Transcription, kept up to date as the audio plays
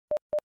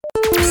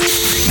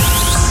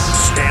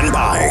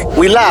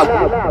We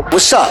live.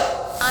 What's up?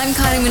 I'm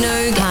Kylie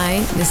Minogue.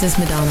 Hi, this is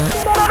Madonna.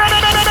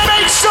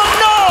 Make some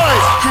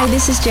noise! Hi,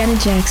 this is Janet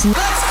Jackson.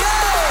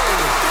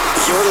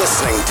 You're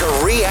listening to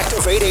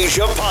Reactivate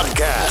Asia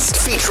podcast,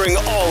 featuring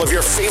all of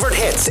your favorite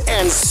hits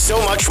and so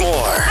much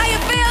more. How you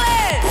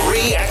feeling?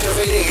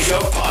 Reactivate Asia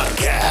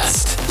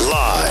podcast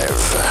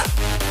live.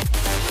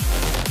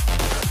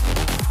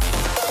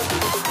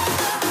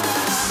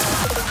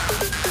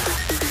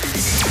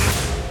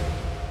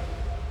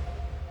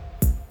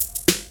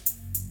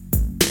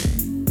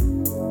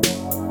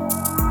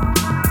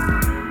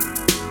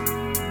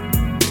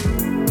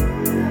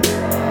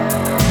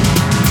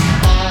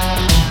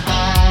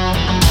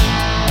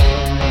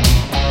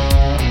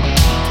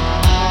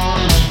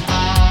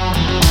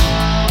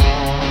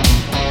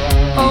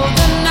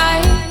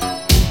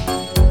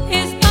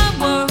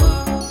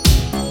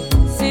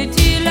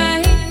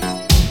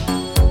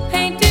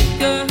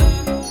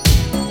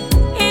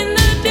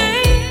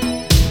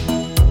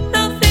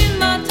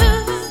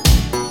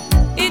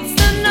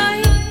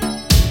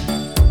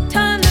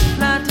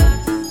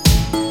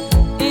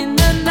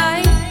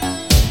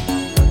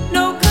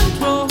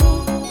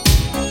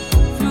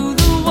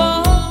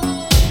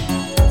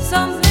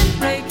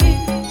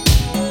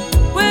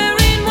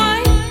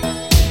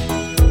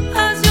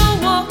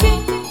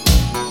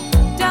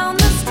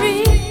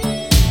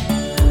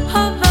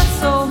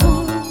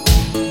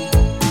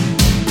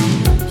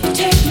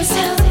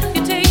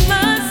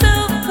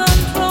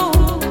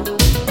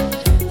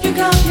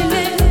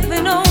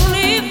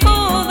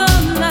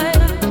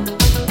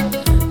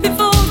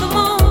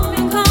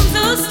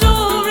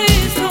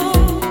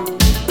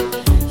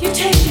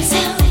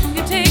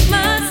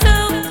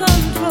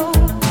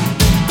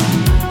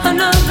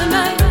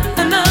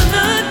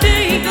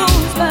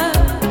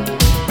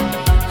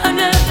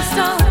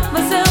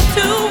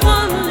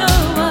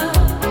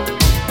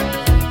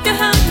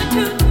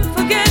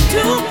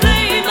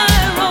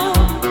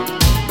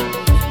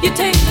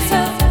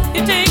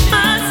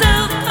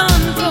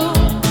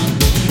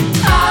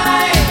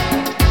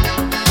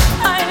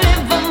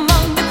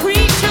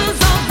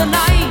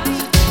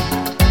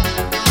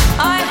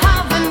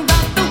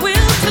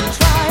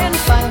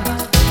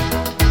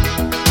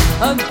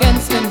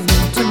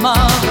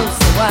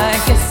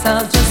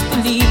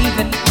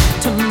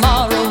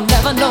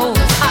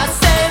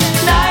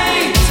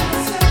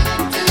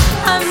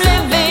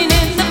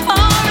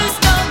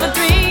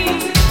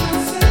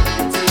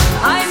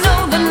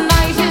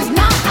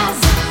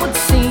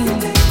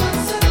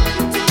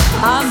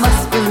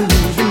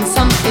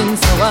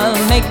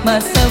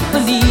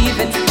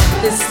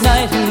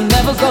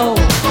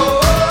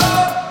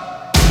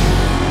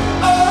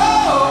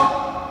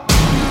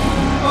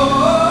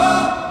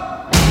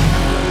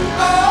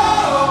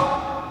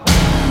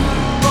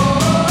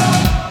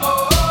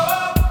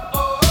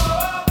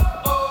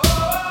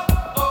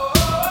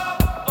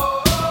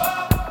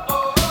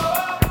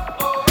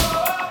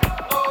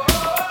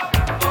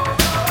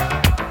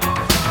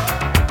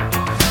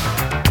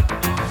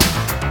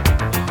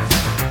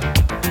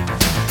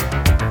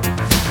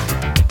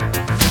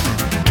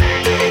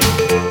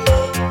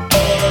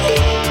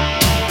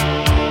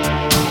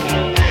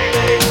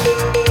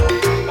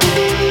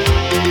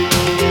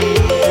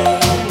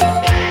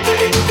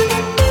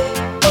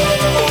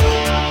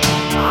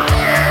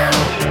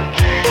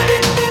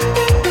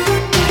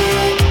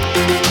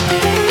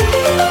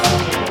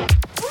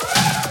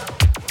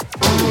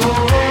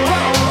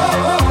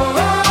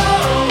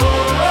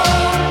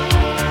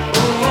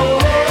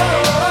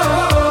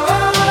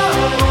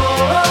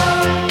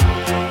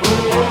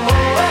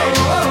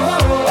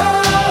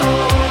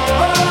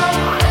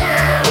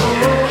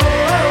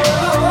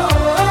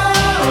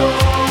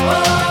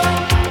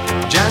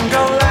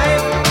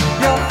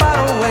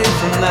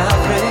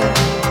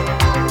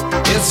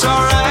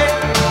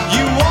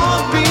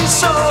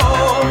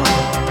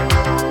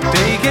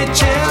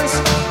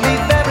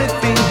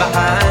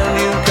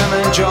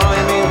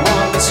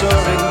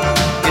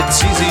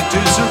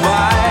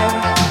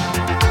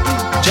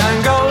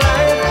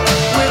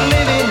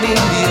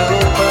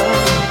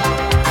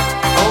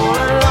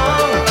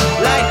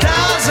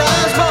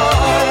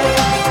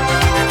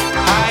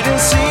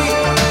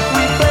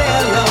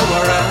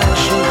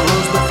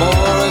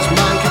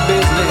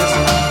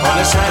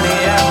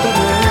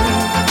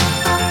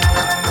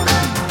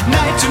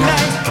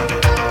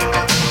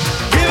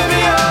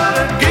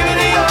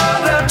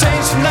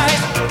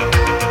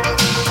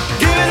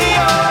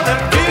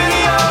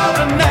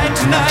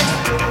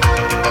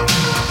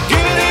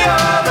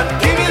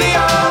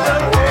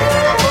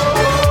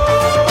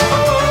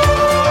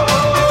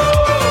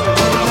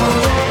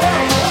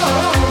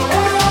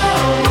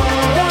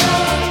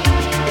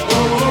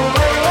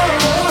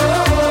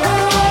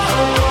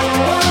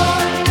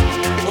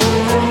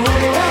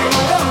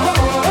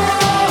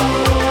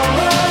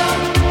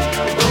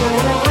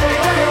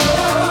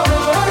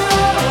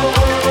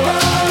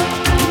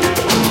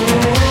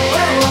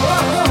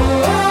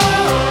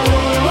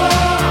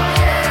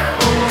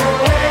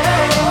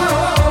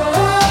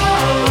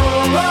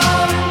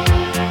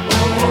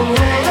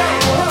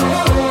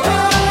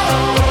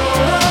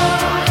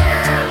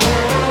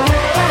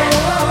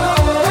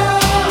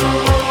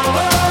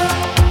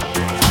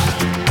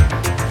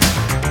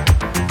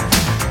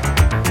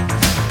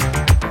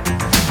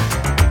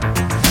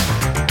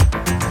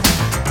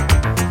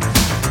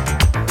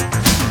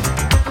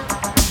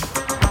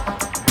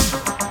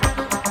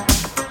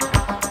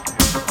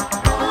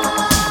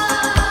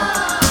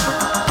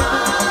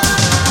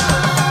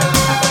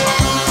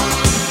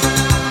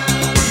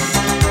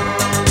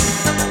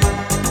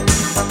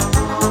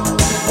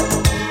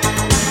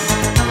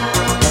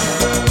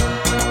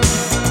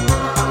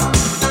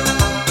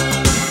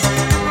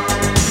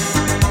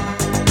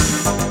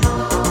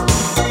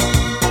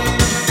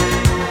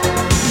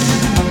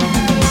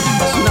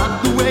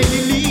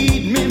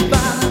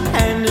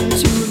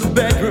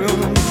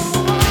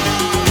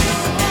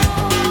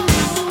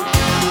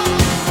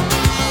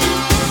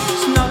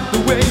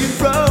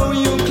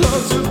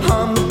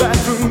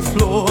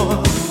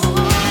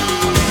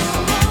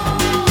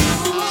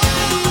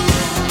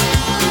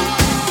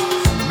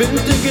 Been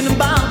thinking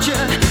about you,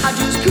 I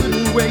just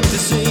couldn't wait to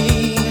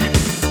see.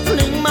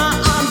 Fling my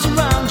arms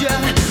around you,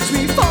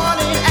 sweet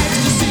falling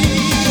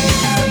ecstasy.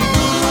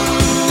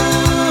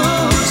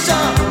 Ooh,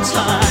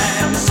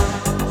 sometimes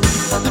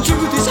the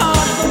truth is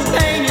harder than the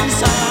pain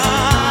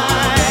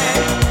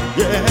inside.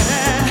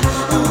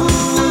 Yeah.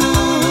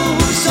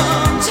 Ooh,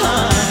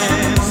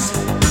 sometimes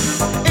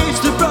it's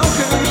the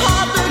broken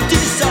heart that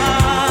decides.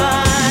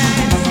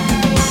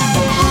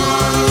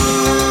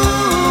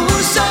 Ooh,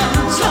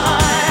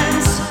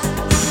 sometimes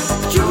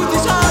truth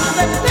is harder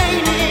than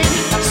pain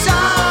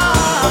inside.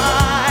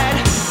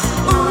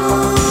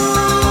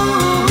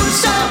 Ooh,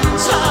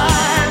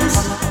 sometimes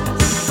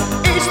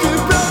it's the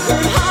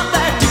broken heart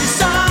that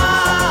decides.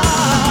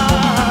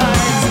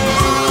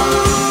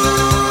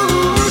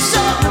 Ooh,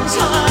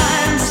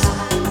 sometimes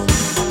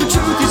the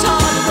truth is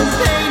harder than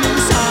pain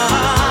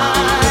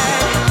inside.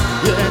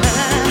 Yeah.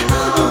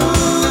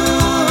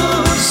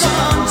 Ooh,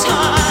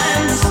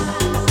 sometimes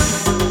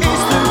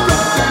it's the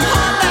broken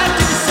heart that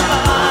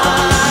decides.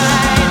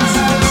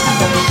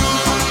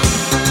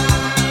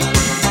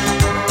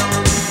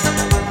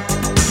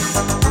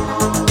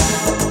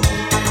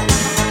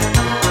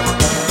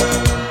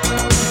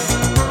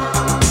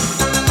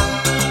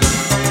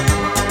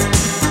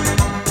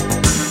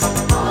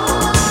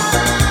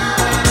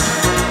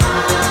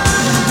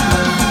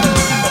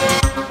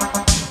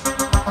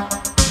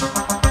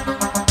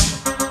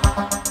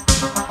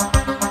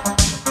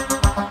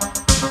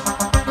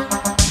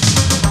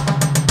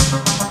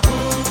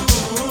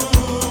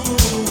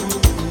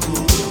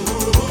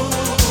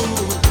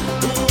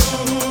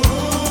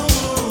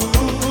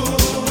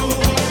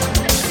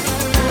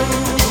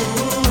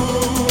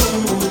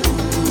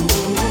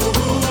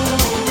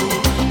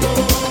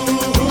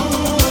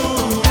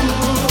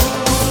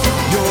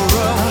 You're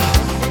a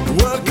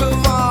work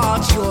of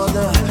art, you're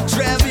the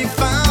Trevi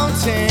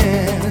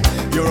fountain.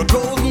 You're a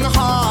golden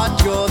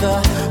heart, you're the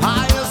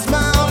highest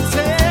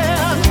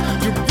mountain.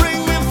 You bring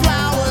me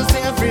flowers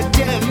every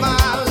day of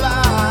my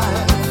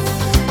life.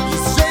 You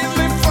save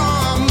me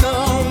from the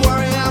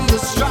worry and the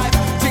strife.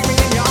 Take me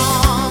in your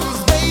arms,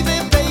 baby,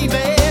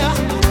 baby.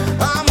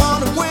 I'm on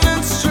a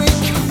winning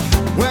streak.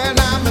 When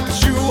I'm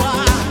with you, I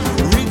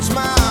reach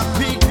my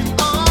peak.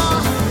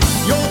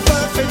 Your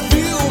perfect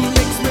view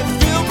makes me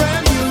feel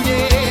brand new,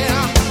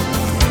 yeah.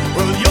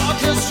 Well, you're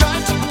just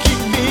trying to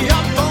keep me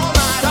up all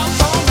night,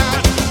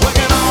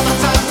 working all the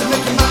time to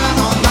make you mine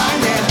all night,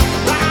 yeah.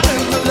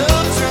 Riding the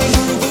love train,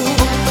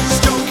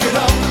 stoke it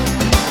up.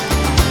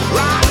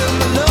 Riding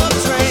the love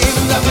train,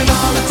 loving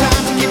all the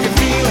time to keep you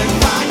feeling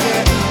fine,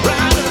 yeah.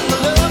 Riding the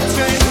love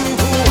train,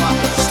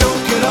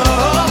 stoke it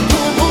up.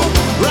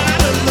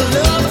 Riding the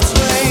love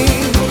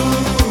train.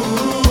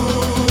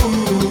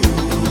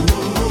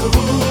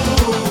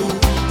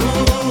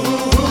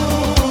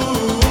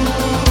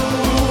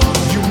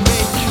 You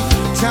make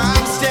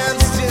time stand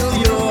still,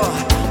 your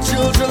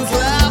children's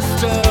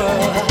laughter.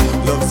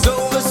 Love's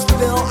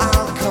overspill,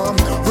 I'll come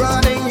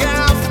running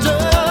after.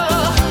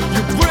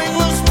 You bring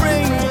the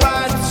spring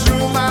right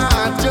through my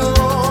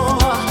door.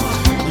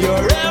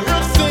 You're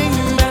everything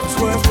that's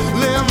worth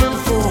living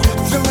for.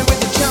 Fill me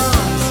with your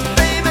charms,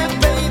 baby,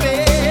 baby.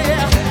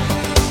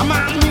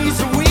 My knees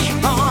are weak,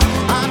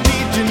 I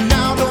need you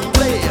now, don't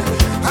play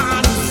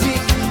hide and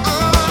seek.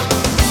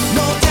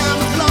 No time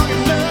is long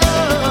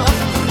enough,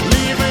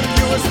 leaving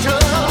you is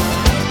tough.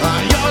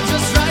 You're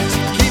just right to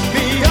keep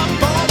me up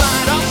all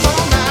night,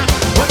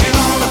 working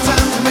all the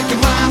time to make you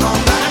mine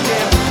all night,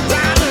 yeah.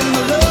 Riding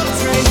the love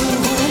train,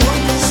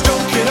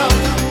 stoke it up.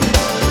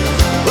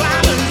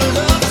 Riding the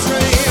love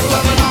train,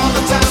 loving all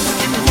the time to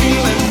keep you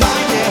feeling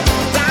fine, yeah.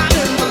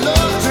 Riding the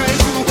love train,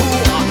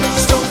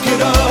 stoke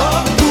it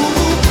up.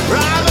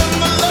 Riding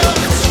the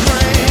love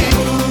train.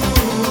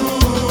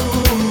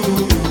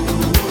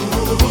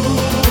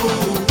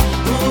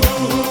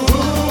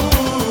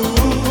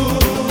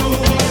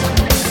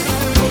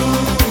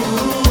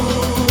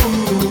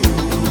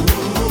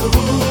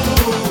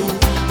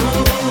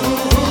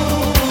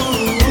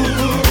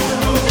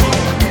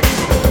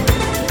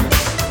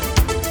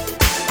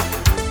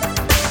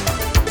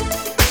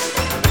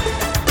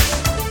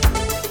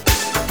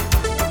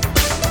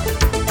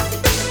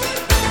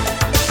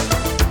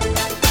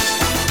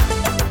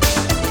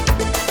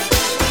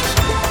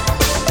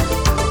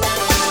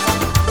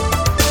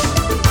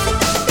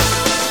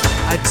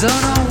 I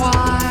don't know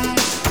why,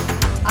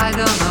 I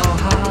don't know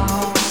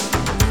how.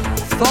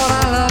 Thought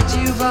I loved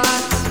you, but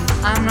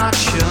I'm not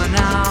sure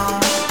now.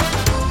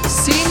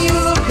 Seen you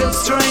look at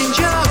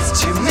strangers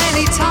too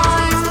many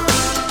times.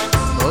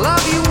 The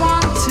love you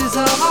want is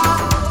of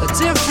a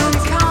different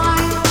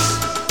kind.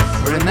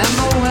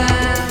 Remember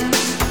when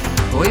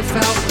we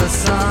felt the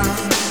sun?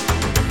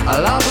 A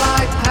love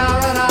like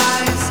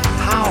paradise,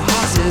 how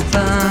hot it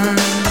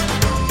burned.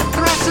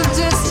 Threat of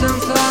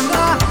distant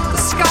thunder, the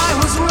sky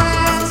was red.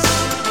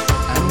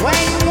 And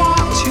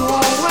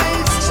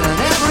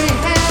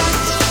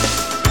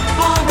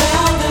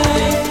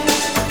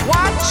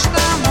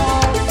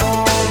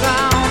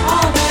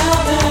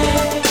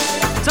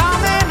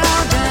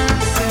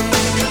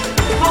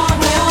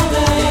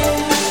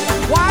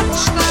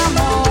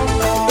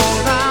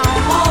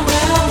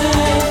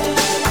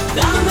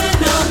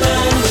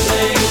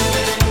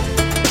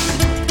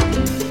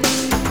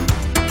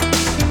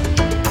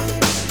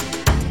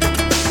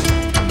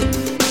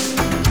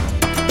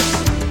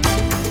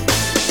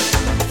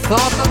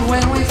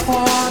when we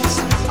fought,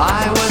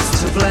 I was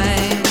to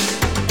blame.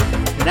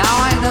 Now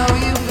I know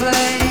you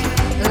play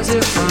a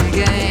different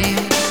game.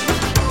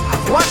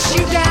 I've watched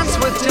you dance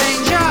with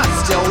danger,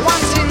 still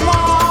wanting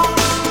more.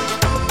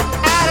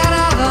 Add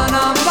another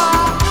number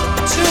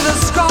to the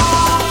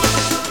score.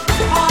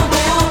 All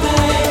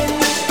day,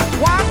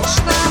 watch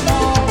them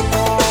all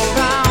fall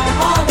down.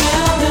 All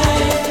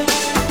day,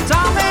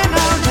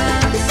 domino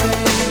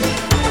dancing.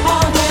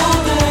 All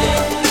day,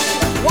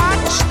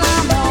 watch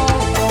them all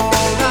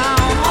fall down.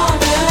 All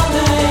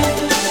day,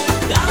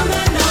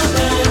 domino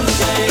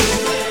dancing.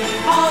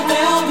 All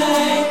day,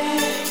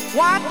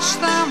 watch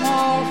them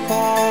all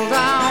fall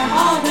down.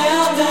 All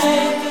day,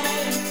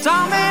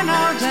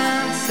 domino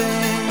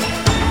dancing.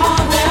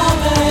 All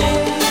day,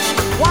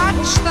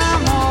 watch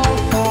them all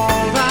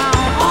fall down.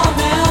 All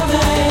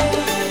day,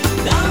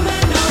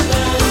 domino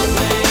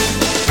dancing.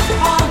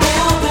 All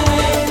day,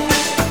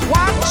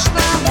 watch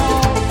them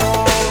all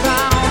fall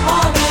down.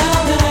 All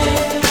day,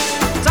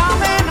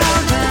 domino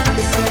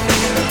dancing.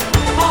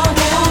 All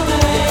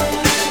day,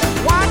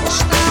 watch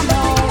them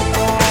all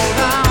fall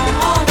down.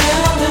 All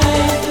day,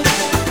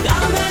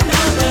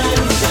 domino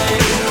dancing.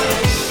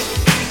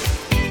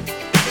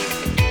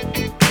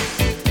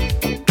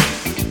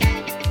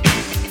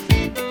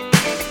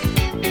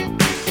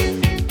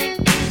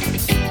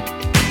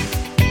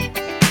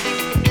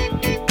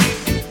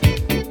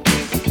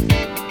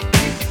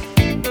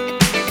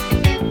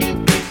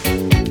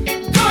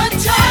 Good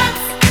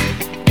times,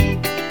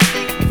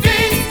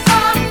 these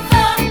are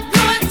the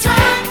good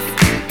times.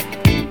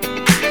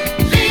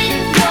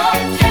 Leave your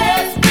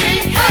cares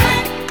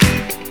behind.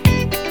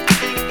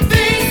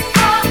 These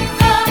are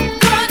the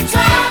good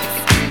times.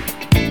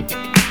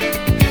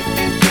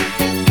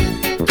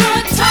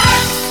 Good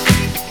times,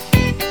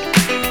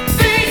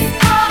 these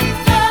are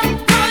the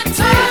good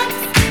times.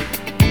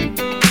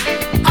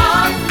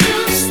 Our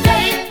new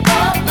state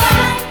of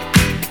mind.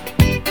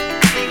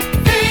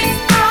 These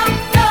are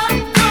the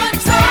good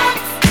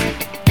times.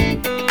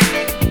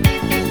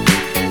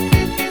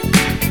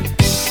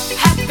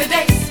 Happy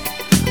days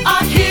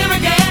are here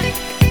again.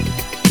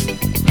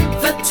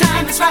 The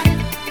time is right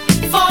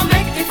for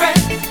making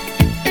friends.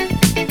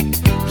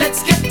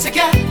 Let's get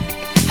together.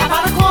 How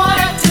about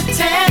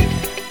 9:45?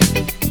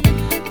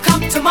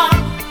 Come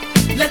tomorrow,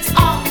 let's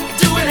all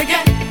do it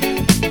again.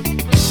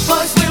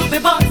 Boys will be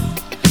boys,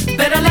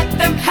 better let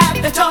them have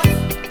their toys.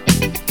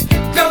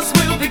 Girls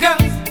will be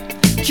girls,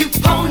 cute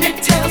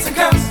ponytails and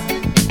curls.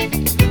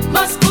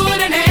 Must put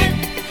an end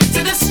to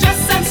the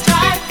stress and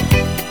strife.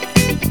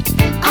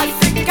 I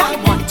think I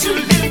want to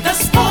live the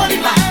sporty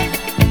life.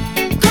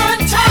 Good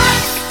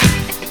times,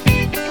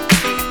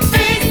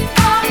 these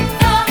are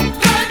the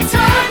good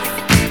times.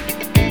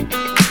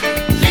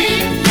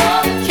 Leave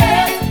your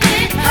cares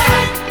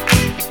behind.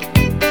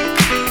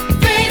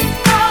 These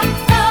are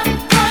the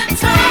good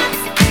times.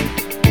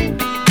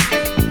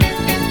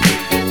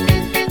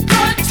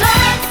 Good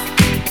times,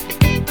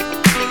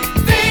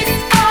 these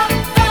are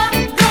the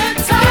good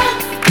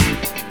times.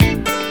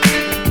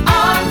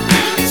 Our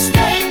new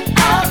state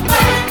of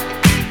mind.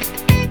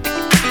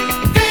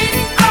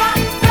 These are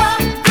the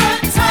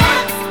good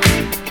times.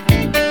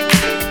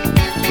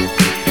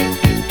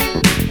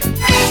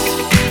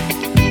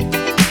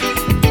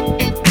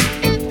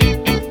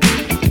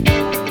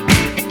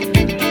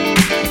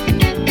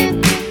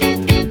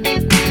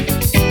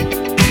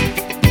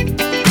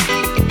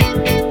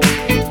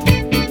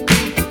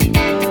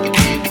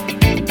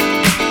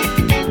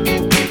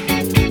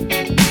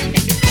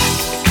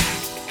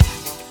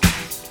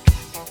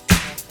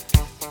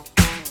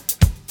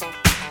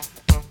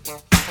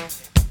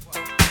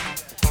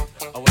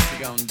 Oh, what you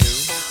gonna do?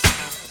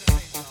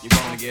 You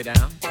wanna get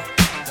down?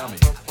 Tell me.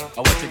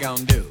 Oh, what you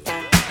gonna do?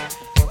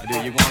 Do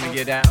you wanna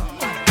get down?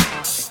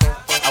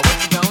 Oh, what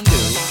you gonna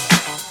do?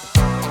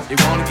 You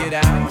wanna get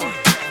down?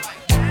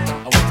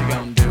 Oh, what you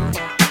gonna do?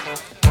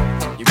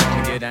 You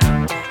wanna get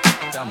down?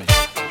 Tell me.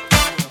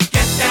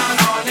 Get down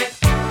on it.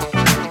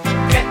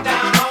 Get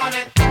down on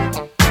it.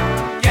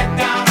 Get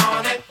down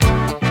on it.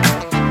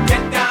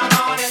 Get down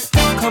on it.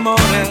 Come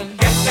on in.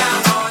 Get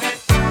down on it.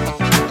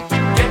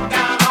 Get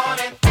down on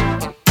it.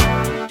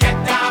 Get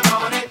down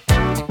on it.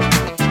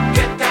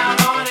 Get down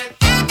on it.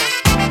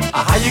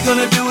 How you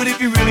gonna do it if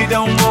you really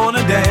don't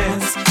wanna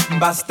dance?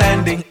 By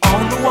standing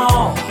on the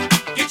wall.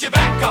 Get your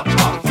back up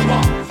off the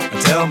wall.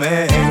 Tell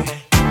me,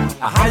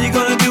 how you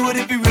gonna do it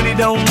if you really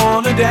don't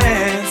wanna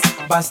dance?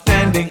 By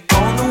standing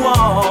on the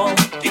wall.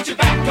 Get your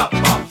back up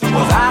off the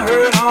wall. 'Cause I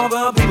heard all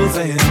the people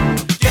saying,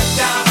 Get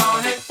down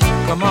on it.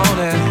 come on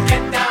in.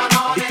 Get down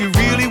on If it. you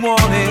really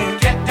want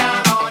it, Get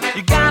down on it.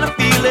 you gotta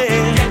feel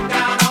it. Get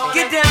down on it.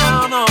 Get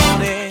down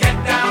on it. Get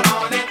down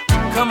on it.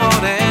 Come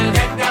on in.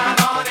 Get down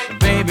on it.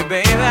 Baby,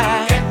 baby,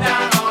 Get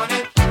down on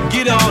it.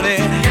 get on it.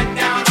 Get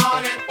down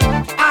on it.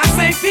 I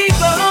say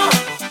people,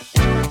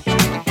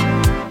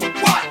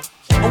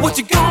 what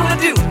you gonna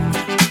do?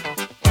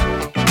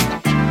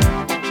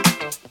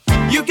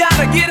 You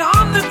gotta get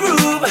on the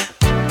groove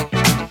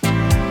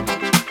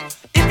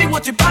if you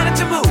want your body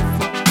to move.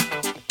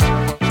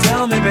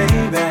 Tell me, baby.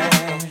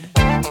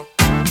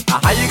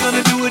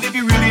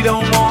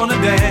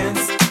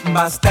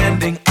 by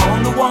standing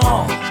on the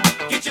wall.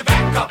 Get your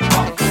back up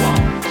off the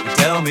wall.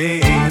 Tell me,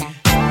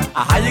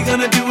 how you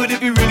gonna do it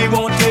if you really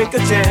won't take a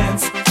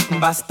chance?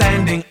 By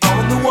standing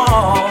on the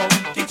wall.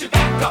 Get your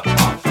back up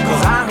off the wall.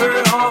 'Cause I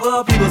heard all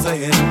the people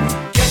saying,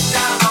 get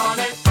down on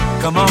it.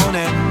 come on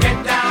and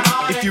Get down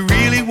on it. if you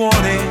really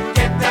want it,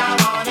 Get down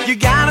on it. you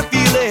gotta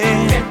feel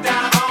it. Get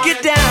down on Get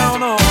it.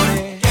 down on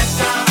it. Get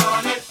down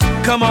on it.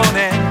 Come on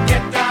and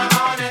Get down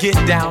on it. get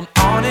down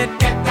on it.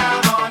 Get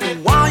down on it.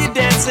 While you're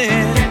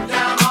dancing, Get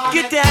down on it.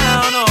 get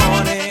down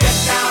on it. Get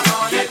down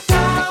on it. Get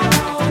down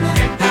on it.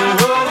 Get down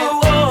on it.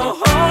 Oh,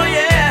 oh, oh,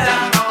 yeah.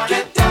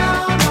 Get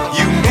down on it.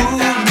 You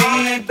move me,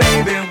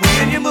 baby,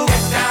 when you move.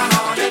 Get down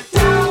on it.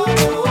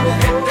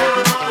 Get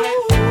down on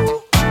it.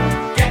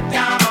 Get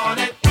down on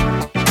it.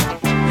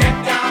 Get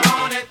down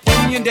on it.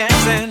 When you're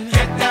dancing,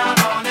 Get down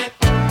on it.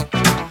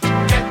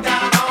 Get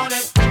down on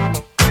it.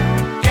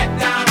 Get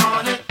down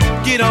on it.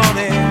 get on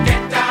it.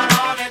 Get down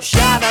on it.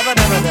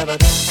 Sha-da-ba-da-ba-da-ba.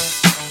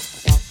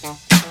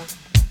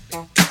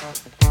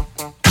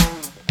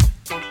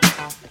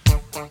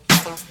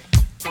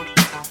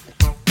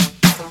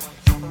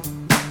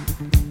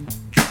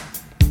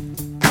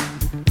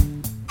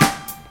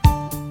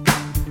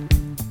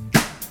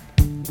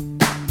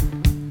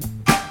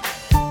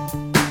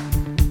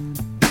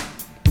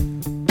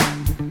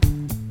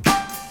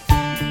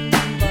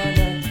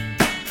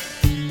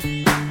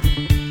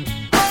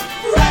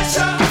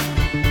 Pressure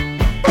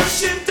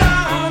pushing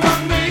down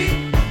on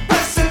me,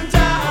 pressing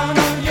down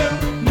on you.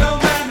 No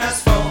man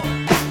has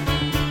fallen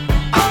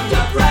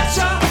under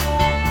pressure.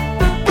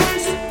 The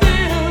waves are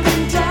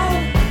building down,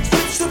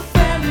 splits the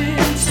family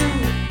in two,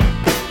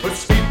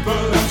 puts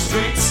people in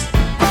streets.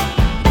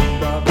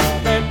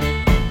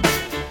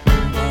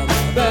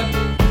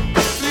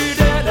 Eat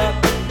it up,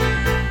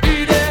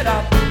 eat it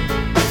up.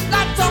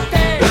 That's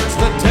okay. It's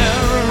the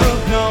terror of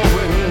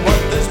knowing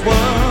what this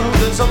world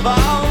is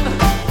about.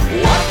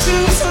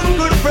 Watching some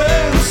good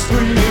friends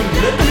scream,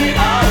 let me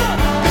out.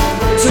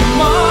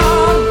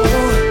 Tomorrow,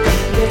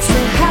 let's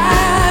get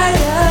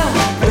higher.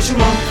 Pressure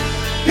on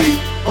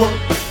people,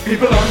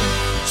 people on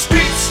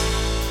streets.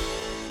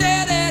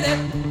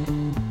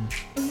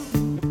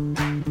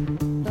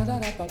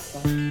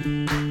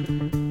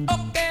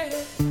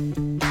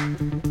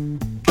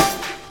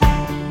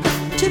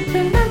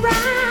 Tipping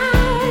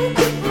around,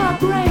 keep my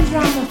brains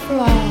round the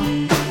floor.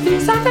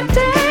 These are the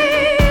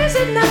days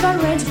it never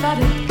rains, but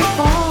it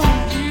falls.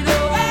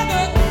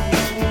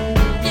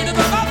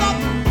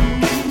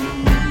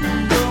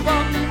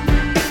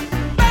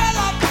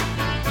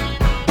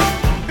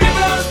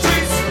 People on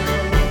streets.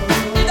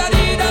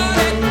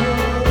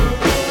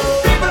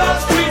 People on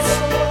streets.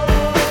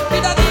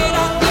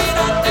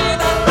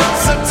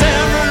 It's the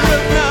terror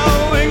of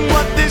knowing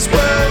what this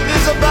world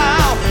is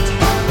about.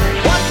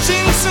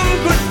 Watching some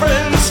good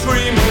friends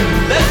scream,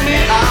 let me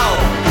out.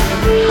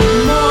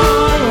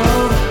 Tomorrow,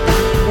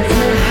 let's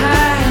get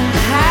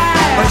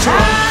high. Pressure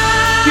on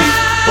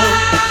people,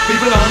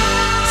 people on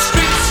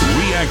streets.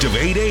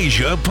 Reactivate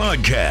Asia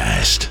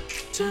podcast.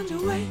 Turned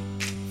away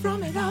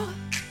from it all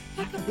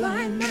like a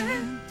blind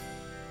man.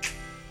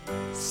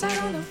 Sat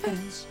on the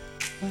fence,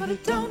 but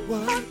it don't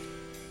work.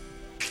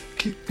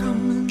 Keep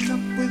coming up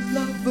with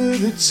love, but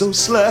it's so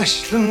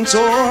slashed and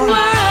torn.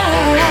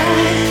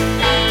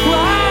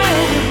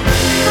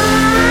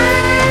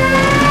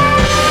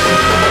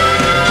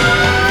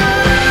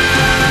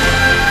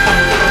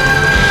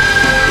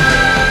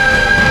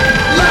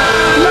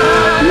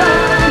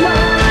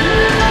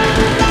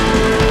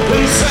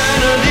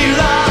 Insanity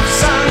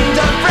laughs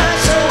under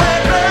pressure,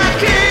 we're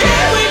breaking.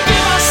 Can we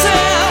give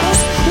ourselves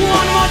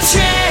one more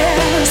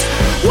chance?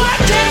 Why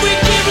can't we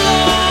give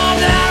love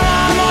now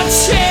one more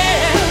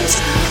chance?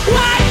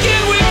 Why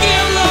can't we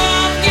give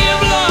love,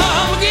 give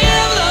love,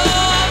 give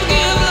love,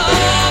 give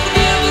love,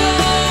 give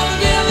love,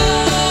 give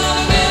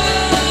love,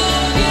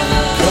 give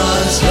love?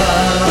 'Cause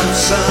love's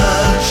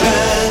such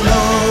an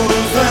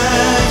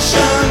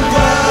old-fashioned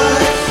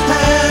word,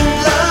 and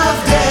love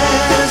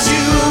dares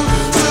you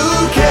to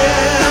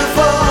care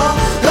for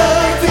the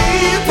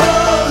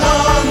people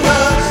on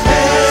the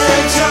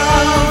edge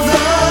of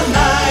the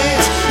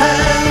night,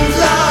 and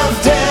love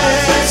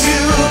dares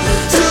you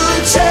to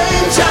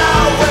change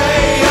our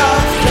way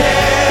of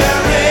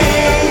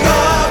caring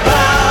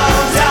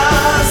about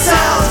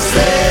ourselves.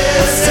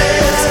 This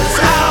is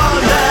our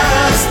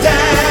last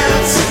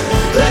dance.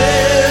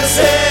 This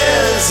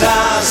is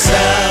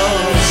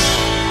ourselves.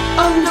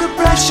 Under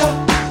pressure.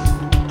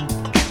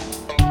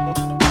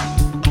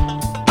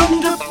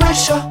 Under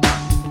pressure.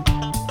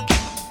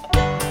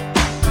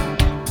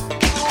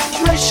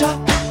 Pressure.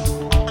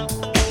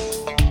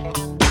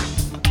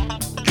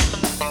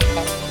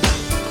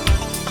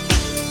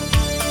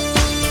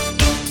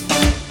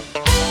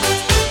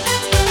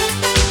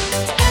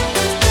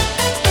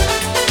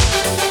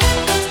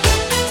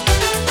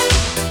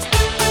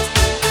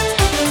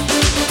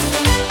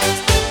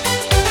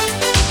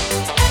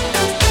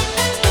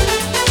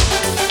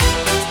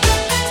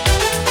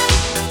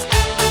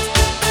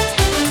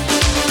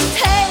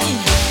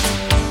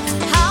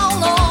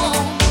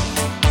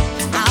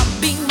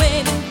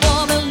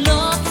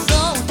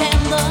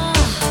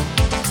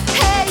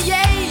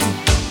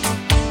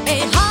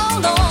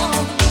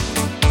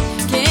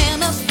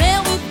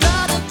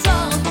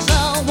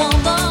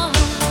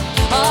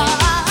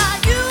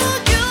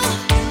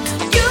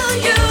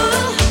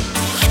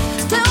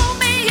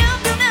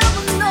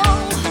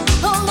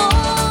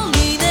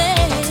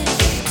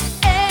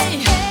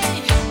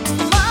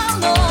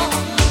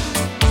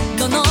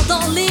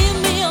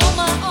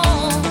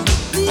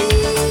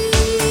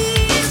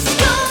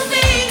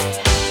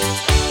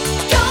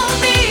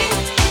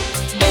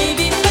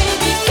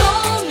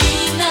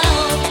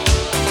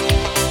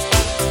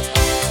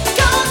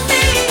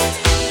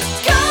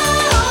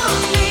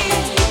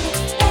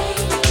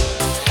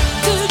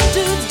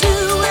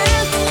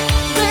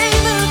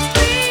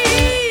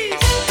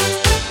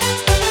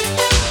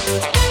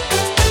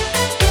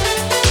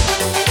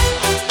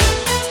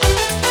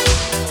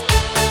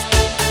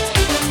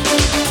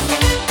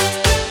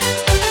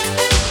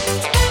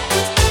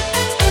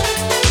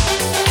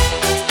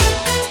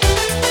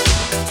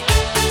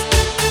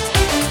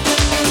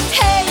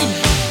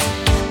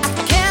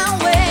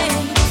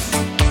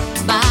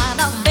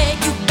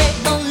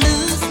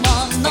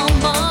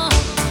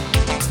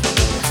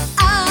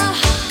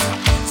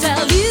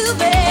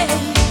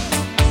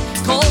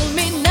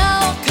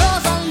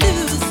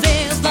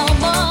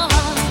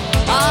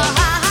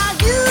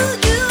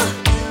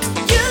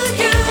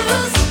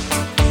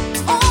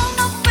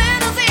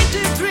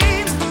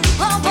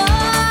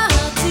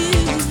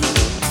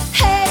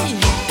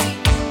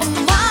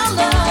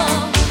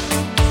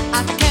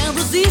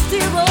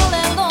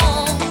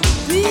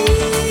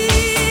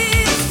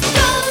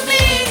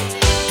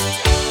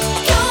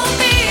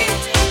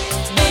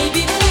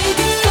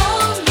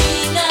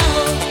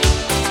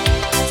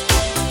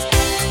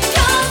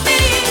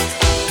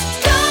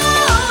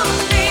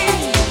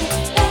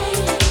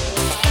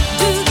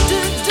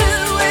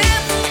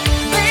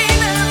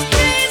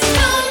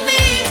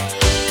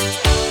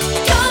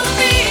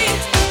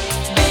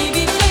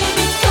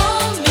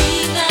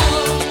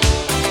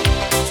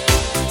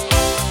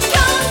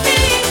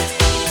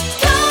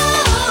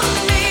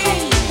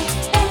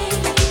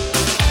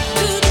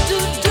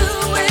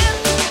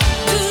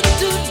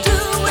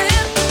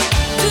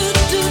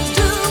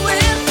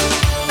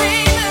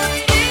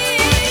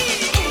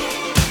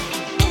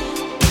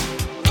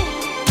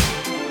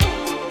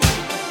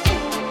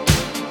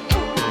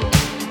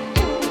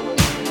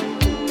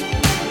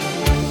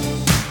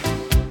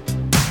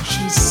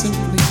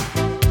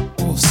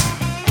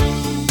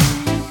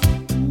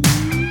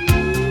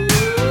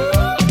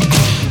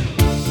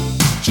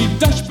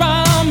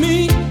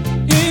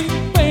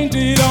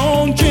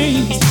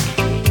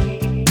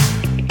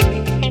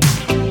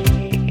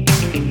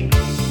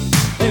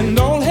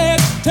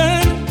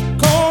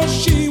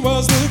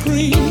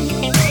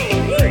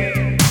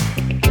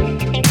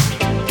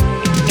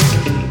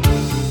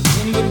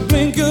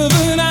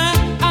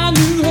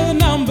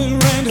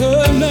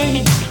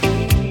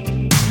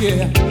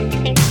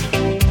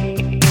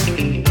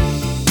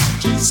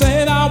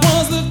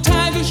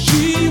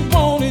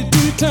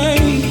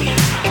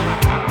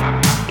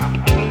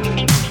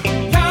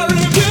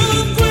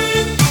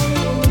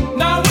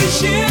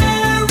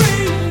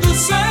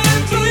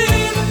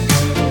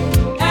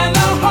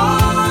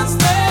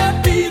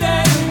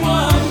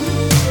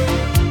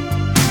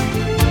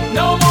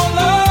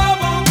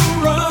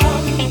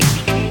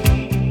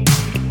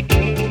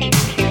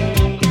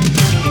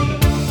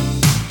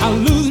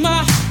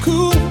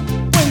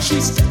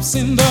 walks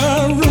in the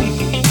room.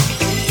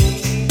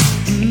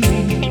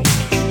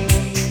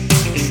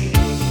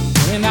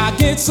 And I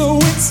get so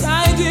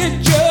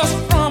excited just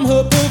from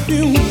her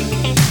perfume.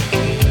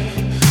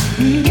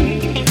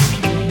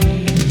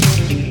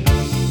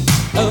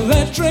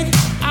 Electric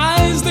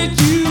eyes that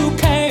you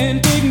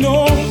can't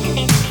ignore.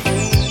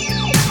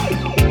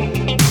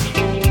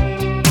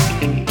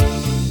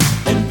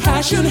 And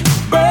passion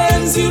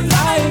burns you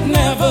like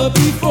never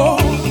before.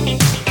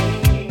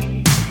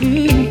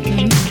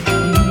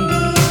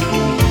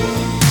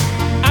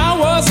 I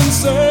was in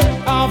search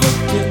of a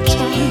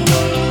picture,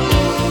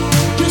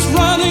 just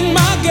running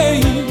my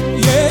game,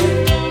 yeah.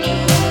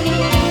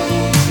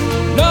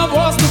 Love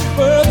was the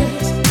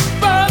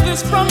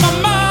furthest from my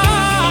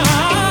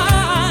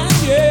mind,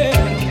 yeah.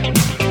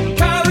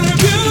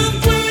 Caribbean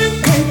dream,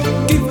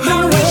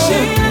 now we're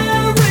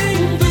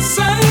sharing the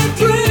same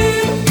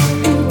dream,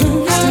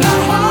 and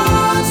our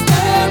hearts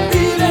they're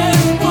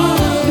beating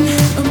one.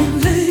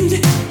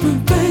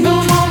 No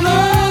more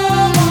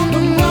love on the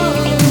run.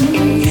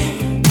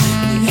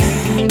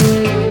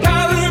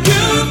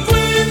 Caribbean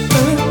dream,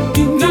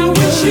 now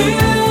we're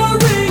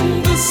sharing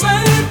the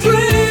same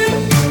dream,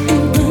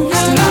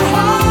 and our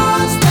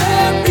hearts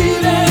they're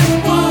beating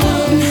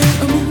one.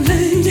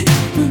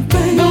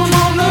 No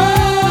more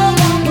love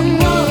on the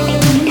run.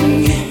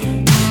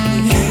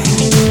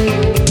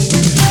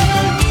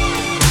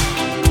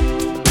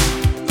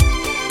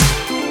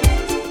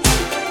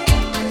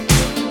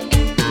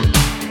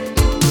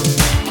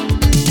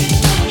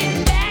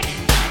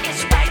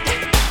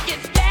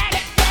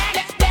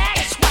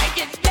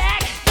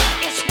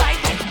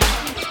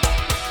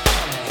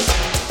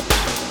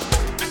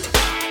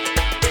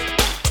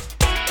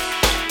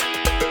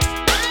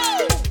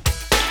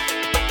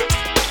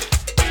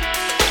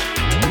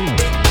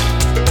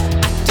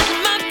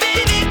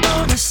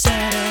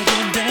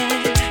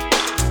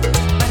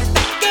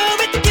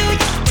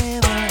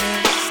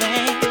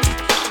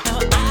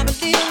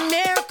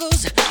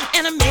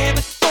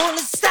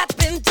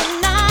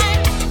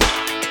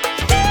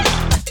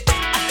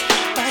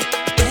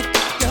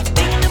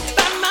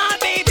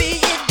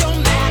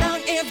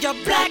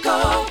 Black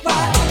or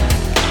white.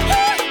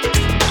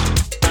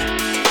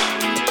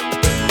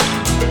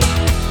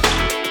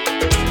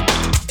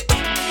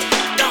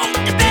 Don't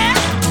you dare.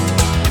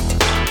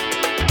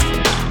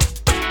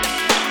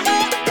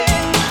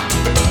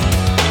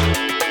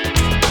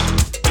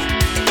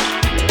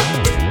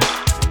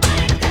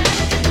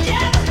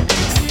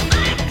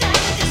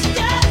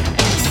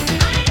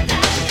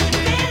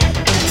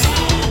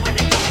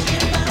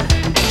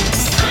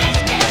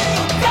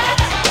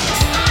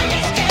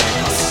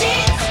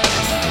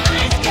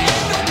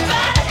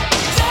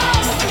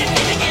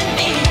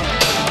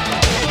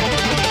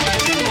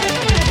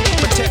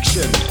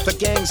 Protection for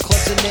gangs,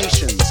 clubs, and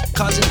nations,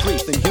 causing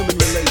grief in human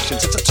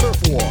relations. It's a turf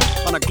war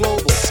on a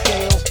global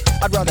scale.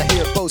 I'd rather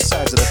hear both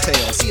sides of the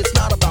tale. See, it's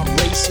not about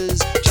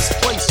races, just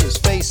places,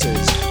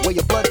 faces. Where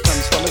your blood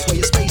comes from is where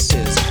your space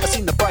is. I've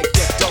seen the bright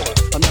get duller.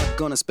 I'm not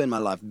gonna spend my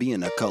life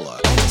being a color.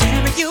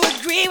 Tell me you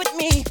agree with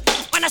me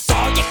when I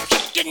saw you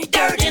kicking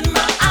dirt in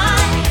my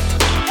eye.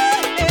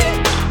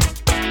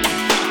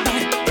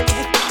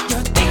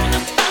 You're thinking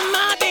about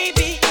my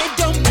baby. It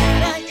don't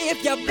matter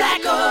if you're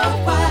black or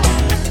white.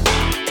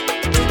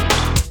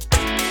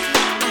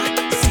 I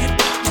said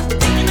you're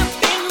thinking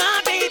about my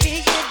baby.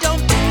 It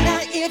don't matter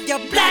if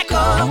you're black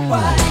or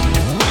white.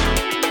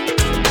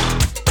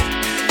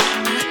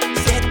 I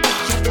said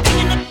you're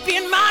thinking of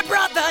being my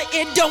brother.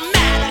 It don't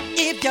matter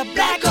if you're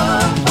black or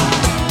white.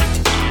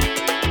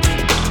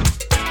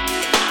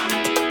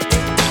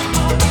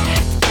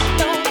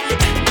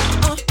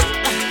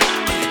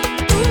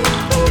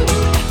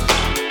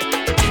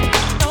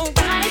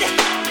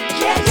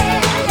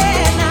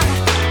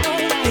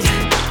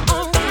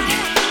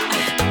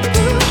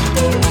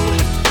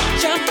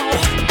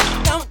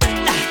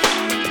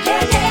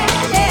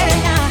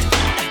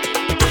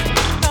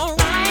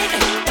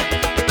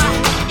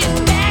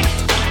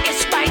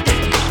 It's right,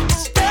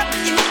 stuff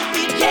you,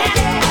 yeah,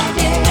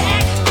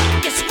 yeah.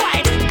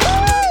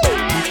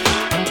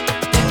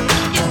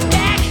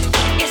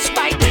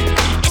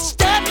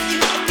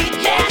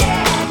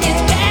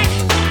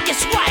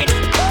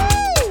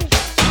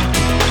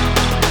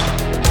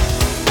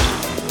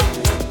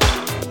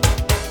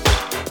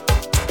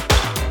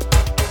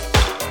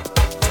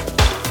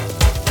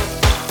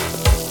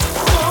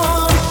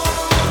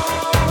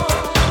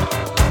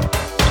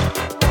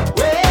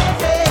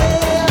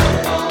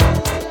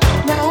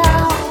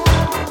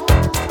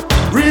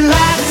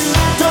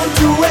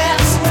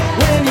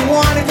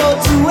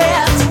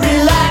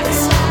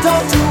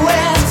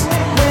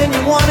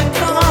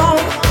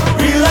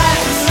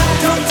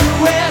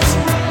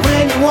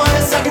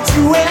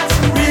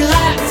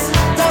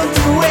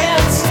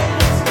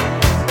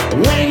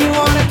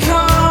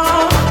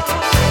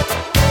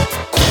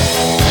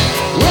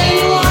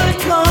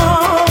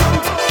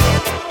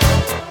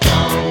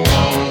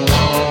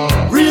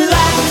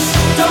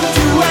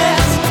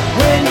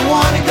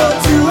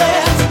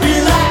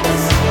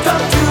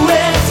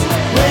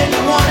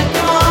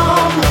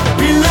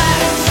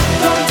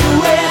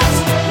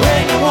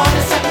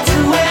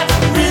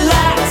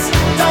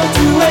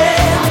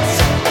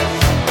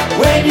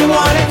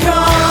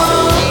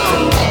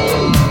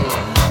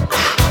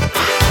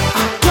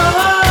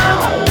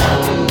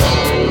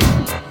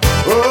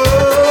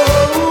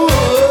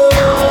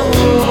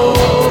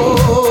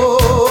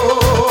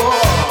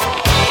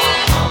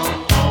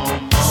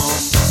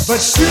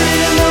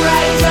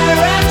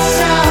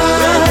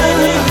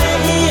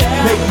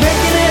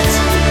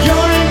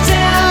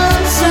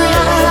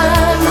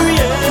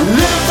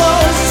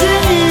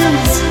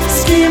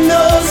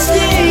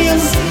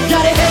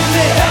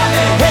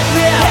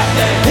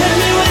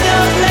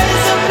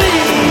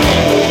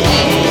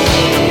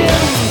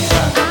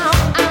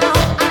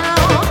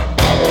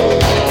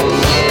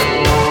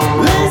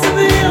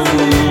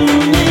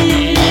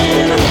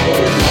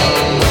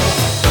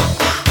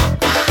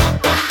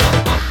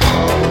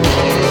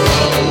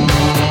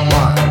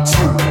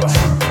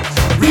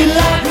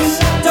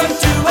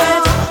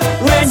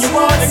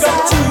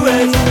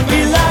 it.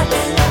 Relax,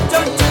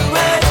 don't do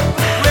it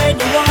when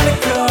you wanna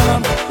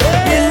come.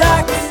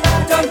 Relax,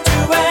 don't do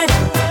it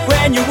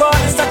when you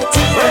wanna suck it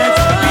to it.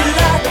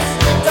 Relax,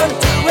 don't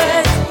do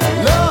it.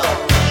 Love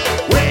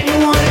when you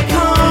wanna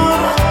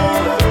come.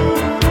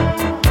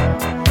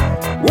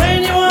 When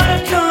you wanna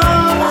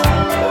come.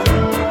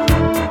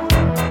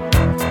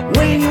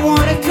 When you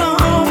wanna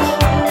come.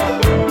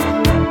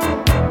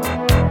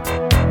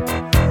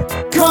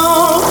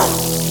 Come.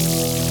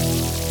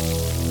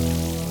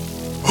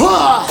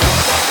 Huh.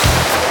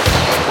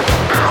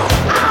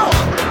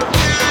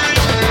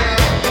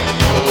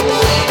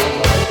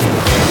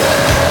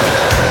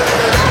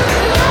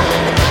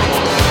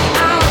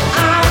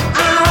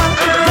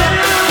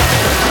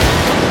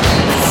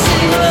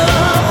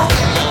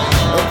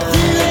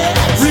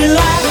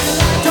 Relax,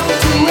 don't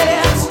do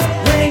it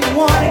when you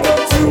wanna go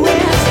to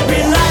it.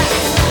 Relax,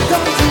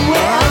 don't do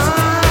it.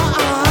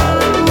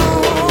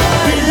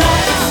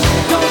 Relax,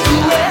 don't do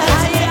it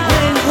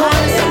when you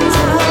wanna go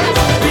to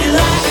it.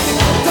 Relax,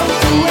 don't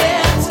do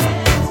it.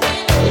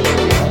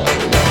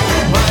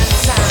 One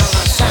time,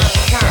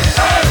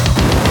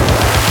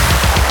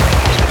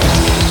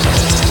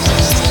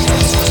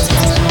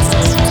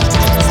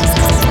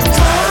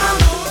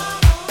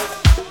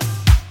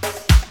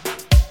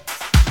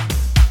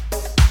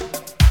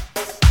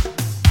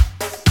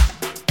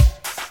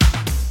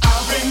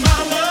 I'll bring my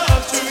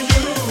love to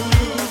you.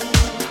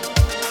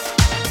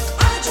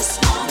 I just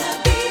wanna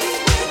be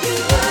with you.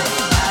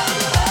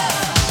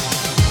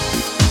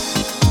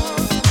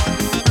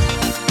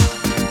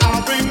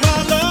 I'll bring my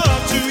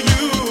love to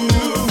you.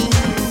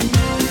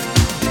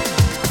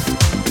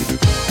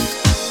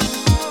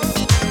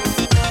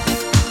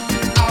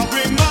 I'll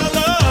bring my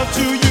love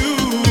to you.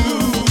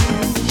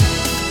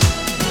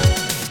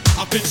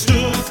 I've been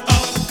stood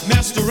up,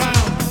 messed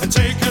around, and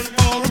taken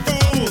for a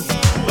fool.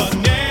 But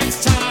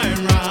next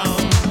time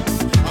round,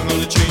 I'm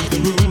gonna change the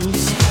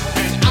rules.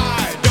 And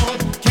I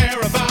don't care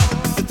about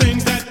the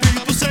things that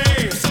people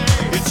say.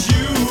 It's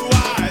you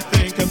I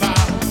think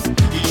about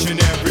each and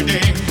every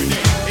day.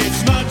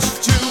 It's much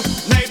too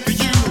late for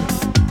you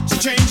to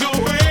change your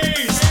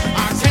ways.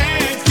 I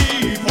can't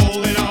keep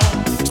holding on,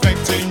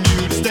 expecting you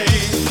to stay.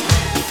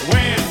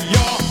 When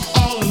you're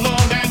all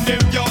alone and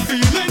if you're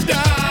feeling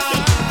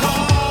down,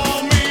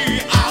 call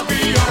me, I'll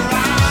be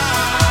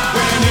around.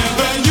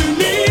 Whenever you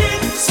need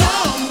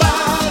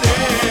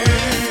somebody,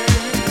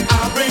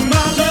 I'll bring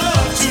my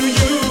love to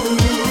you.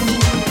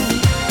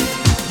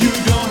 You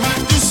don't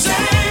have to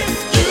say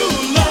you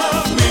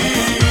love me.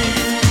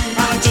 I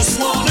just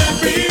wanna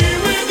be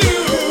with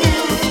you.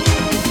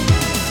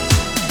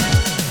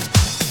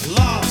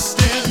 Lost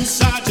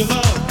inside your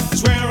love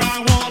is where I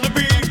wanna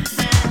be.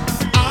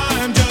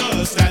 I'm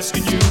just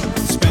asking you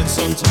to spend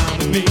some time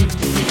with me.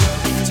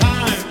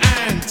 Time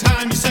and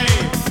time you say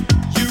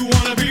you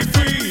wanna be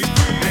free,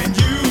 and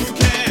you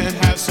can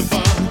have some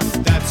fun.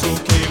 That's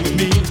okay with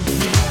me.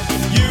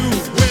 You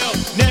will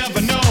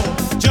never know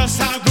just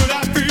how good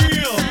I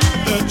feel.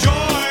 The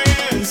joy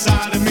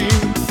inside of me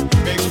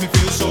makes me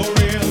feel so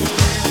real.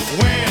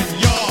 When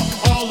you're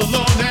all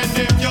alone and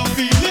if you're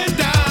feeling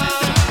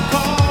down,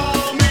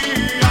 call me,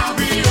 I'll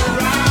be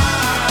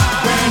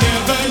around.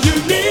 Whenever you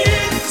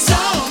need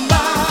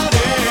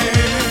somebody,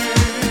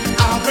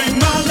 I'll bring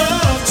my love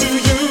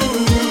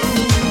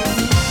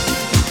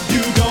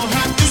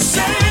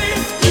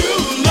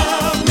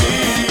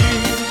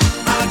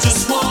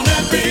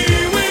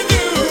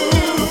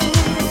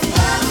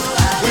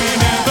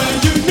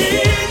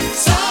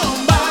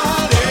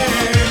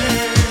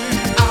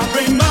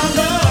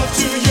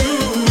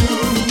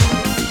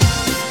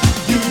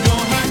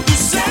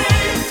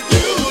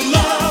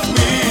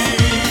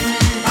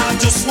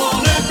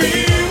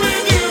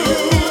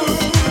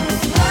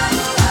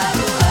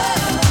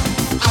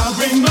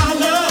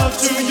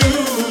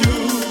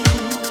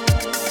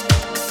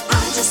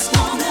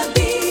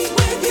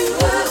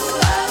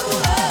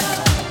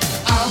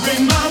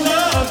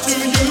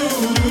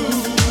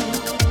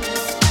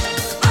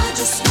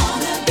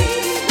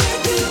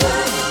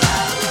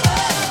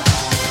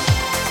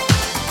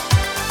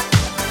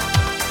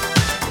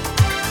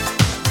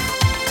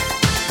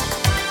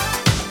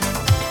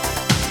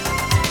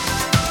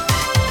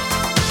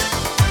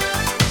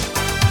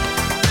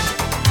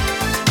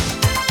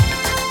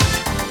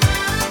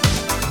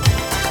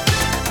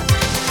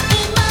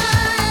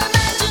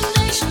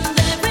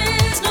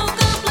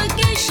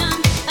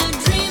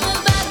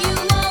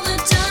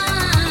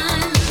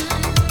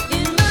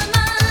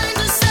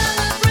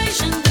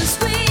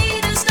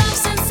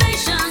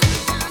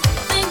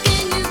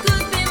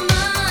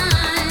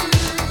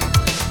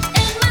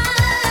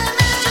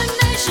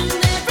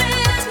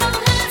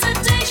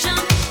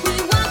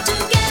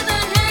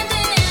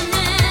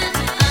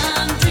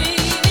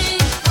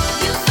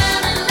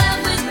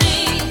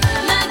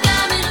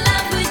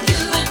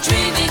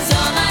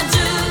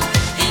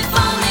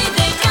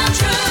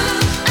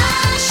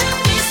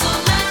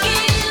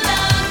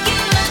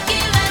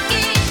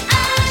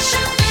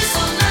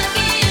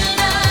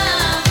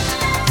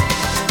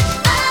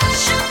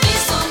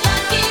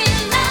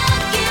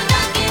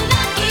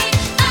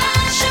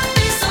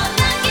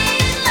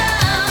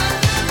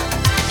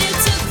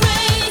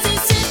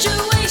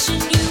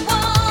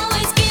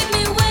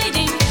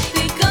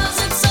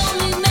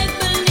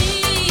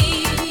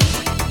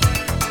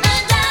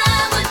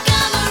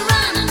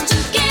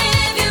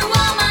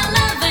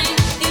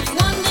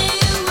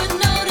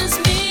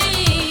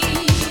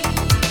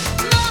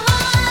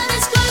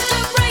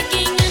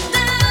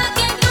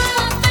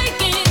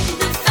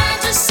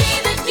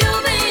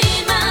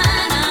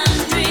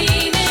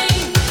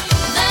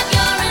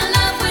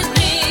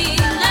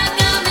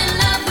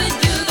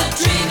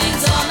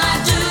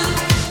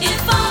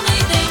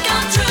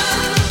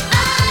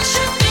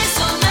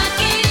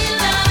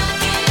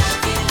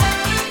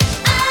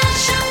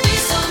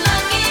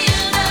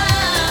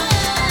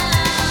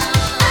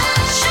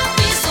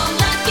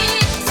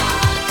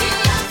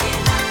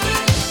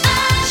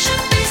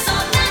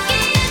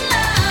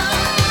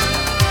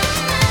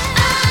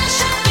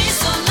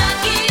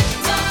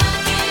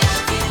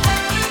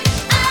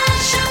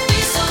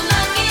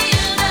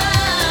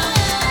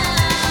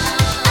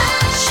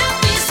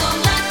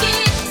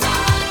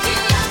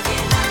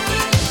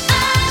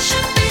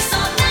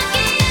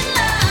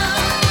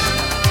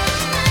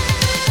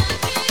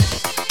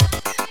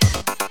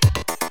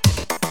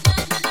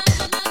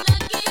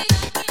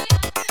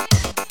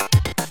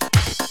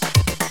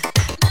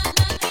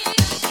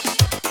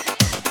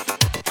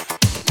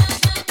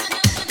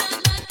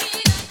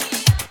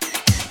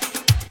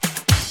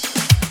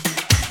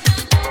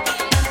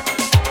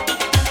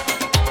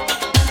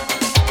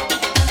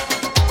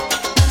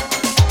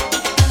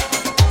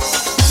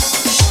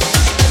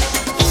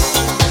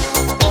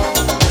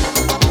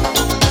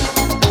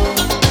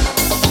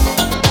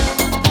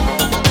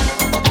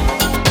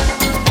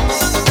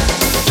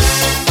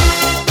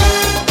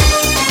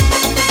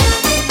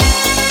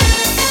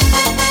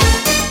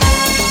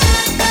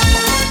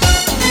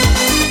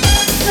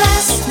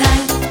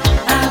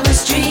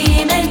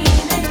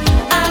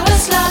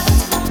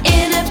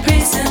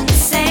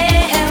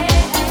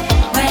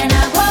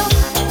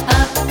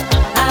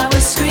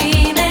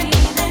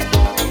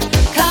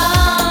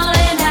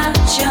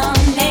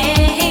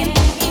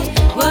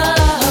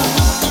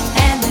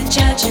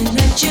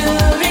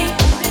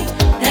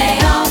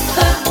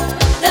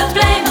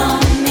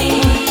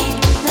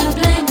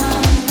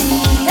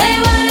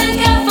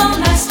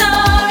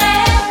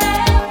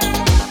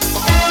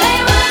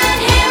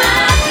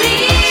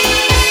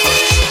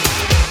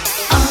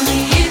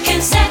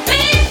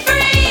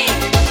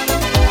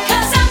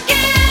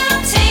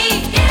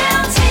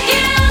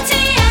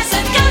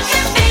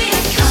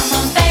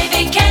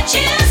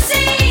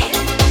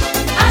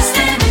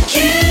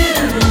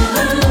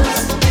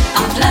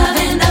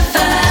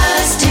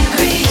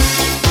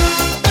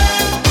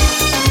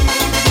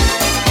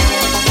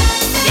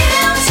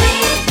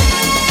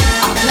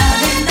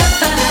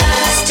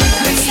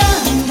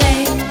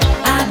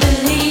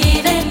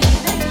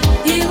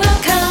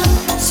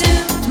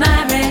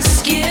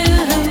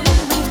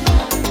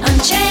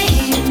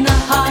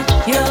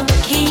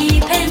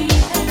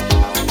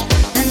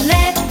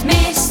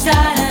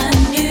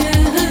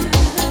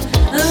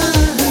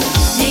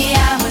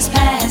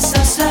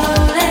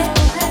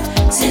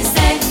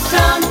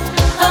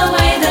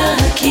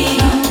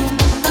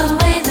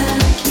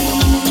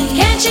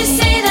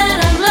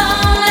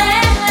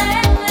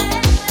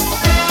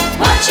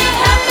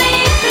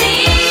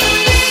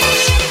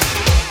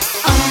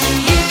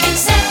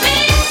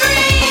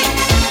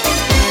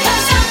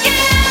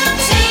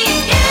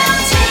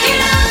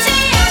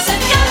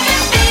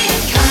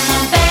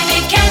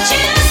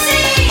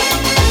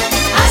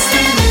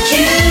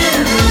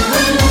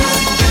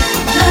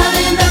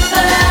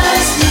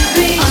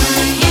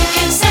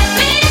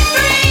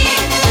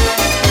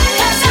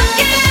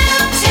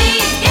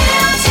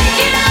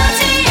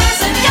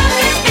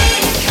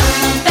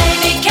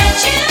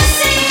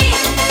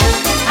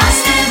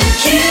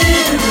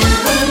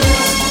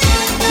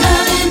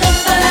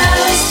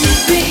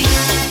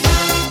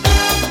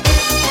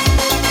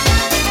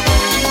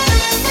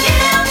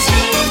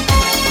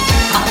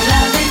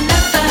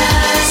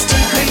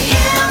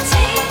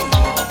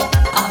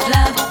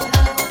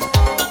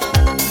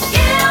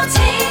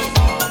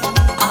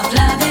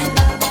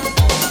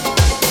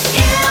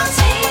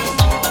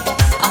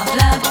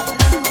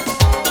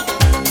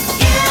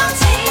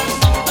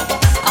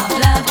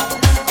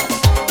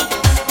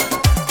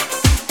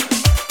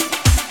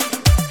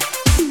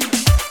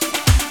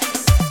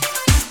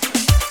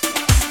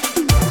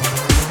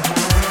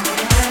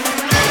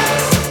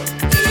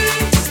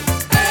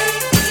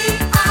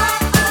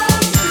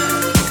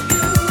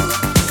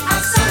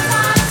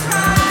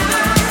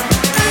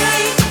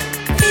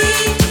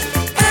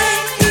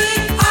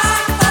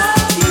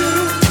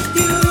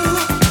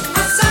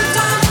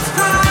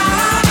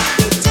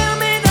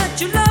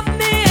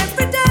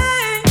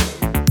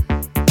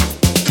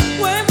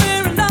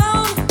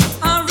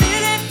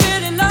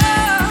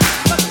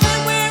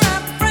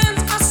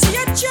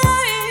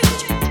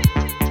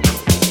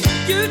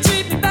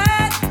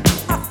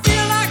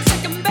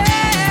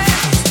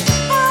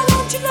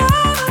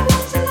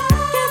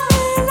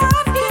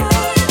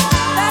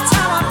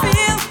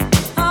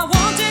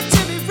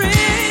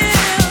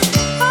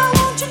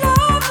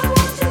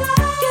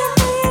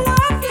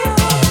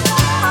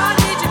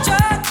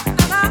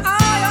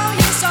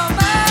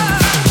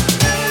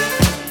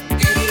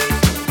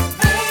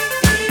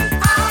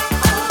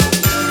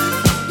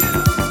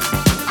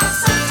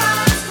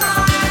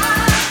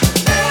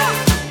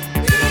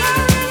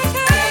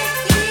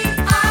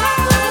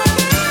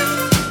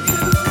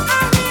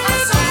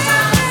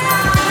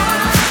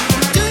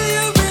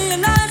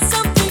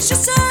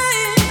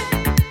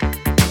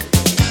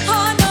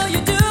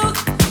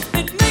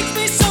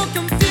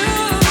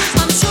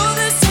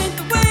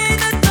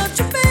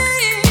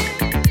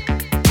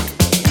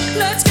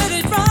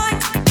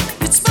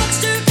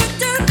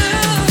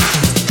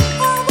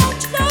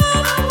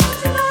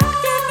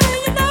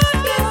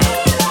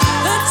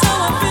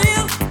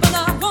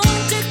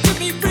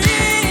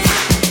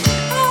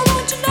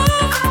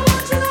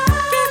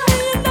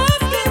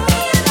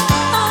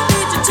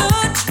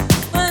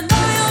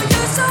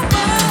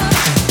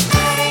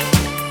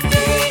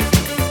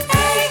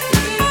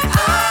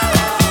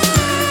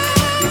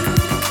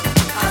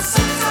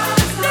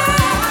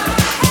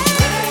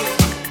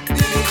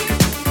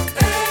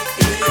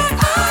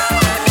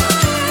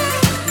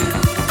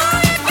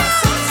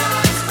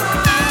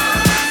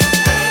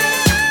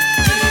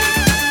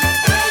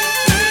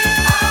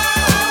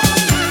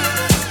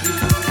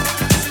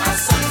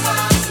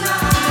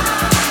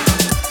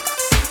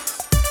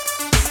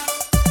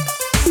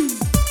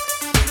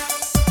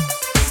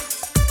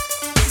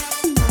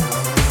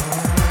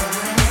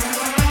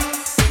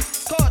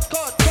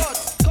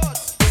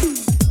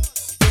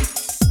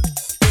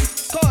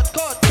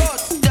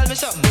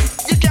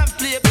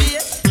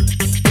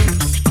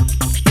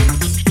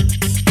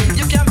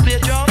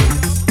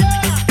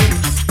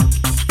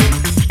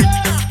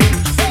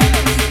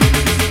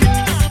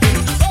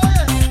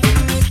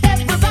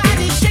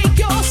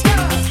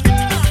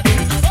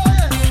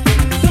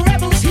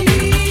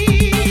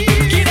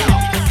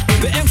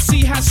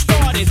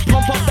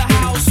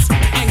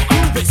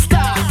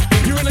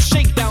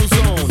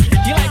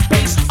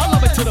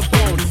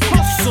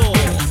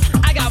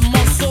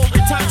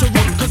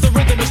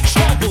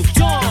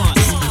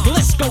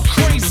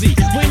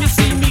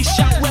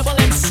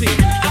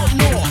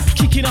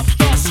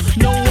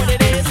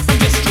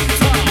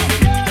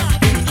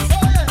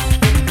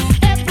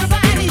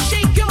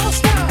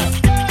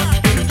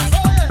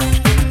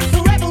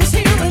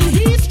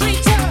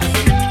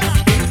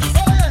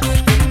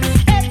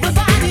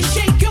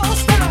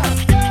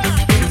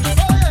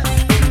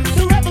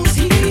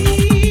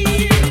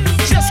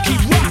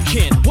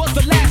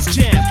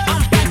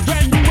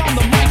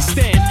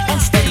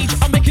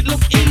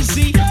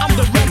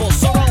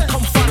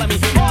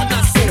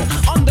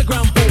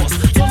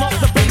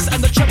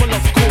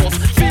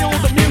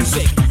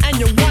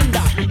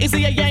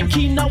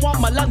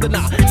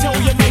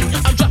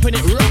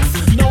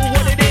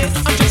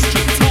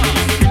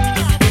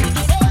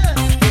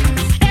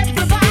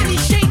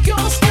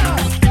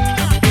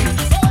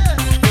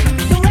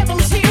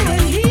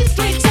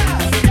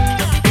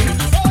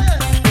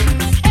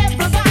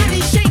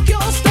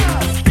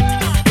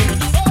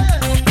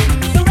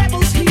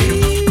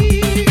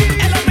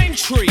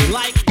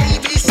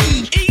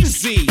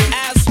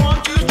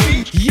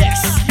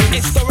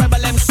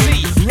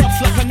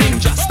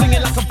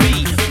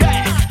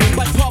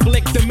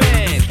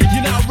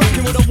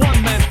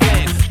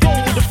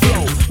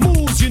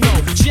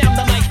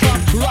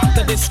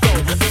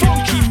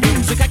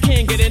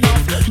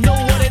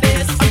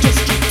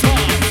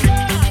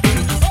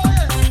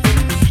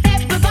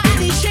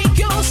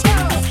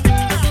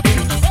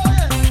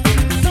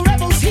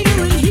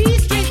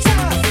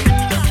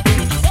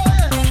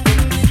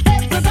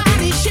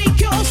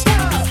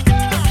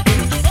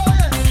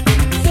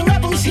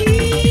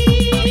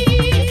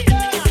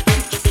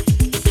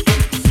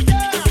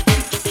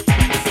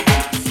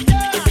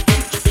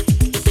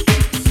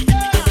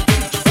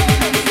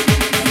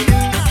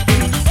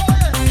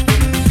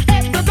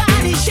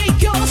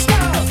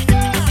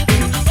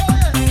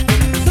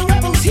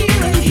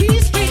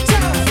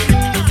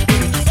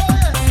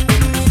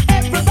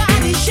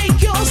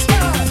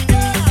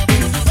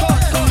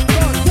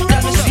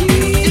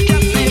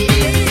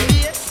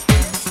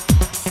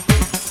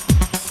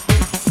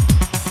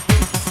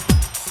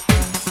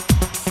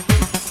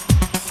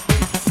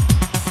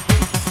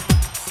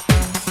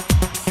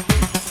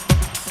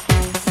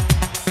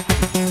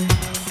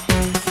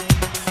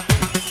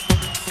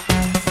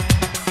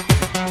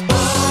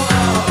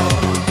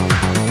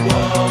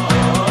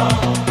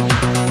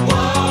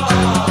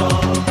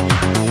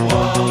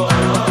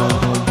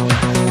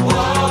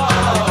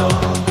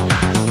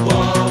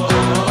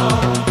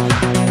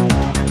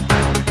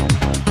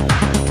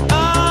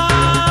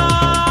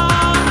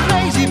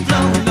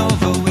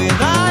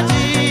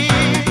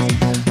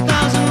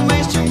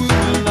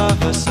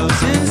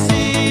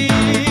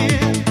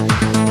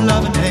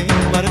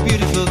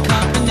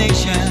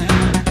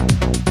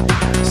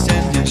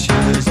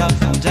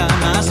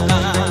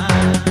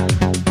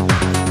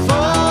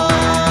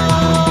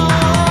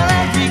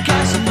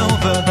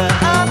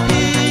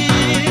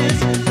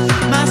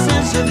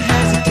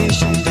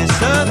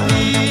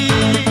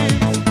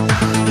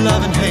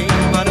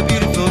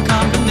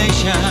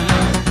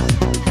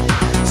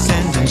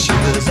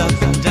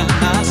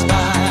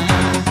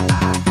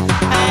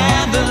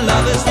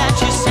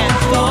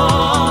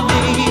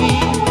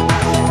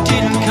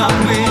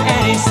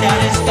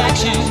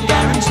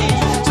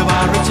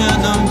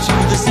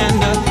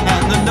sender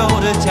and the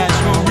note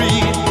attached will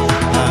read.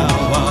 How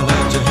I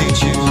love to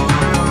hate you.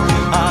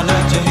 I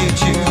love to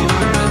hate you.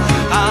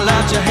 I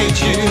love to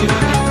hate you.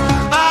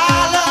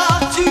 I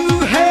love to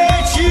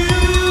hate you.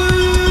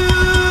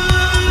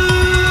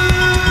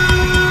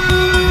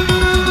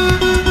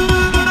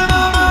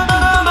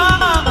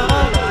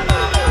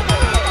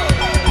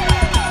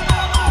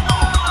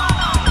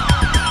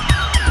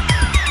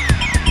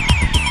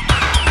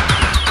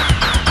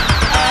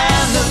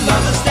 And the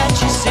lovers that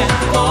you sent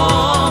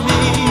for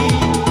me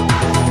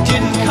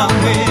didn't come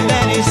with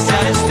any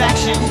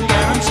satisfaction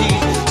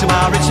guaranteed. So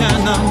I return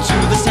them to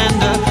the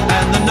sender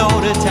and the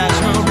note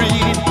attached will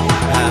read.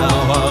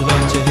 How I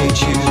love to hate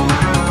you.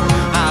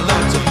 I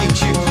love to hate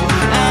you.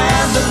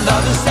 And the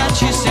lovers that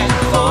you sent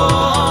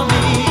for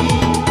me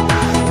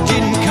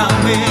didn't come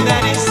with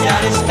any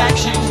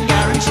satisfaction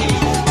guaranteed.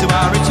 So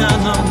I return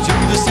them to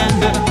the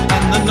sender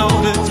and the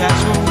note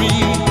attached will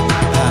read.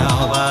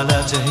 How I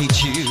love to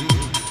hate you.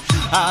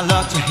 I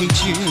love to hate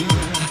you.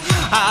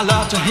 I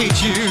love to hate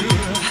you.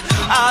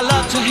 I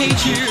love to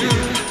hate you.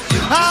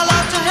 I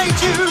love to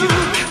hate you.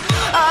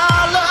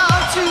 I love